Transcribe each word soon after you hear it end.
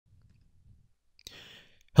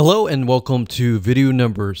Hello and welcome to video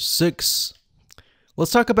number 6.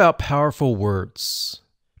 Let's talk about powerful words,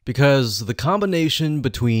 because the combination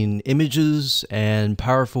between images and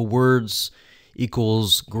powerful words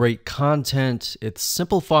equals great content. It's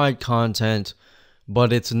simplified content,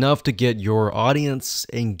 but it's enough to get your audience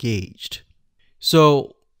engaged.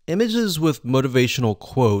 So images with motivational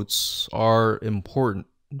quotes are important.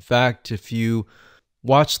 In fact, if you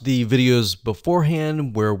watch the videos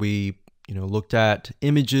beforehand where we looked at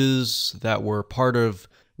images that were part of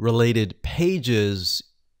related pages,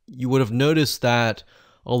 you would have noticed that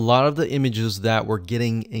a lot of the images that were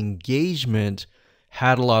getting engagement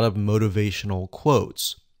had a lot of motivational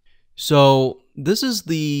quotes. So this is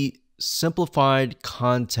the simplified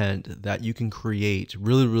content that you can create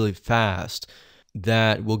really fast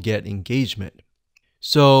that will get engagement.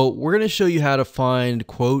 So we're going to show you how to find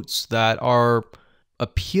quotes that are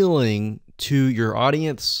appealing to your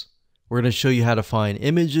audience. We're going to show you how to find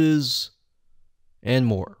images and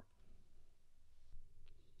more.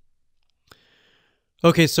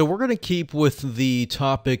 Okay, so we're going to keep with the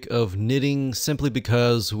topic of knitting simply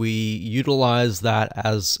because we utilized that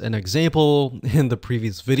as an example in the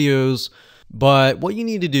previous videos. But what you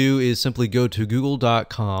need to do is simply go to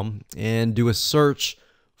google.com and do a search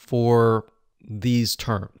for these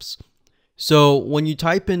terms. So when you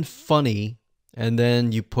type in funny and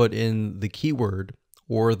then you put in the keyword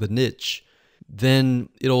or the niche, then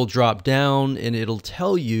it'll drop down and it'll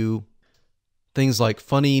tell you things like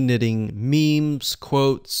funny knitting memes,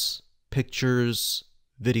 quotes, pictures,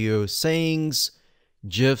 video sayings,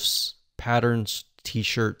 GIFs, patterns,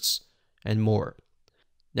 t-shirts, and more.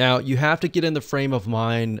 Now you have to get in the frame of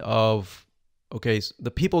mind of, okay,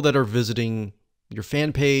 the people that are visiting your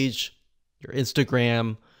fan page, your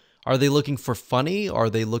Instagram, are they looking for funny? Are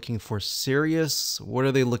they looking for serious? What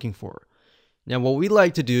are they looking for? Now, what we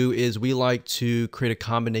like to do is we like to create a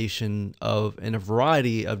combination of and a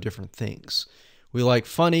variety of different things. We like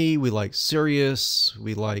funny, we like serious,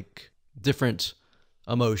 we like different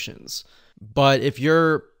emotions. But if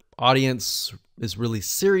your audience is really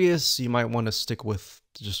serious, you might want to stick with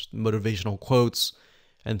just motivational quotes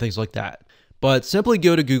and things like that. But simply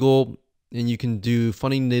go to Google and you can do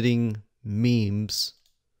funny knitting memes.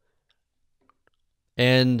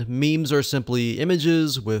 And memes are simply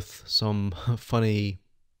images with some funny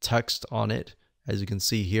text on it, as you can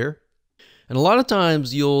see here. And a lot of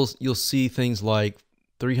times you'll see things like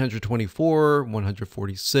 324,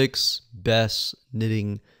 146 best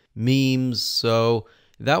knitting memes. So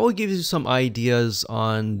that will give you some ideas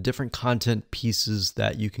on different content pieces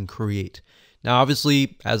that you can create. Now,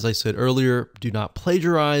 obviously, as I said earlier, do not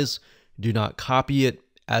plagiarize, do not copy it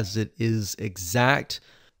as it is exact.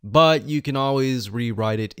 But you can always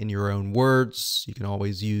rewrite it in your own words. You can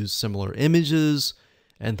always use similar images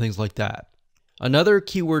and things like that. Another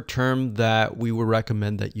keyword term that we would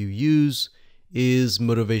recommend that you use is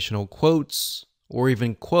motivational quotes, or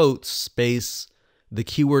even quotes space the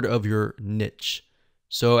keyword of your niche.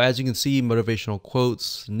 So as you can see, motivational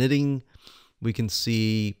quotes, knitting, we can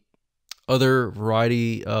see other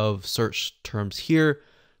variety of search terms here.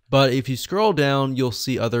 But if you scroll down, you'll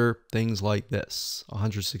see other things like this: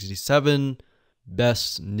 167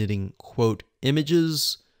 best knitting quote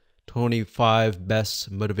images, 25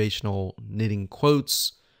 best motivational knitting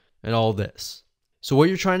quotes, and all this. So what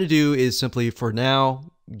you're trying to do is simply, for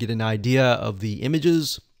now, get an idea of the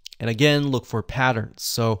images, and again, look for patterns.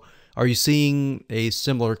 So are you seeing a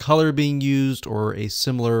similar color being used or a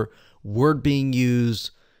similar word being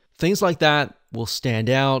used? Things like that will stand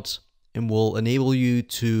out and will enable you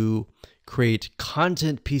to create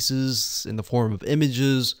content pieces in the form of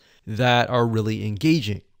images that are really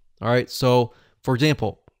engaging. All right, so for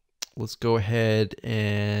example, let's go ahead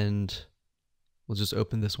and we'll just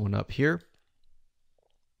open this one up here.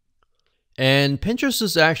 And Pinterest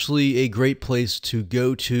is actually a great place to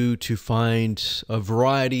go to find a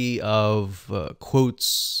variety of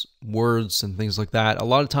quotes, words, and things like that. A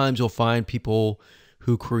lot of times you'll find people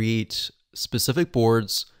who create specific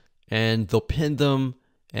boards and they'll pin them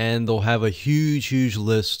and they'll have a huge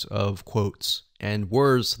list of quotes and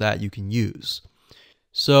words that you can use.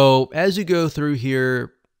 So as you go through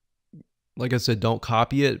here, like I said, don't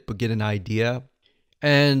copy it, but get an idea.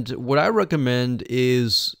 And what I recommend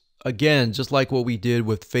is, again, just like what we did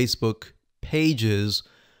with Facebook pages,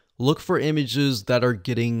 look for images that are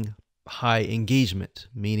getting high engagement,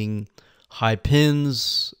 meaning high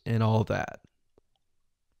pins and all that.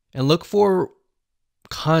 And look for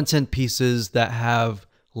content pieces that have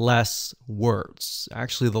less words.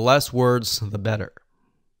 Actually, the less words, the better.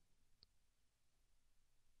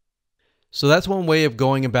 So that's one way of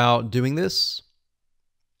going about doing this.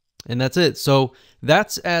 And that's it. So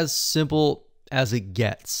that's as simple as it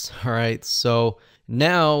gets. All right. So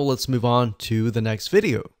now let's move on to the next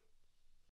video.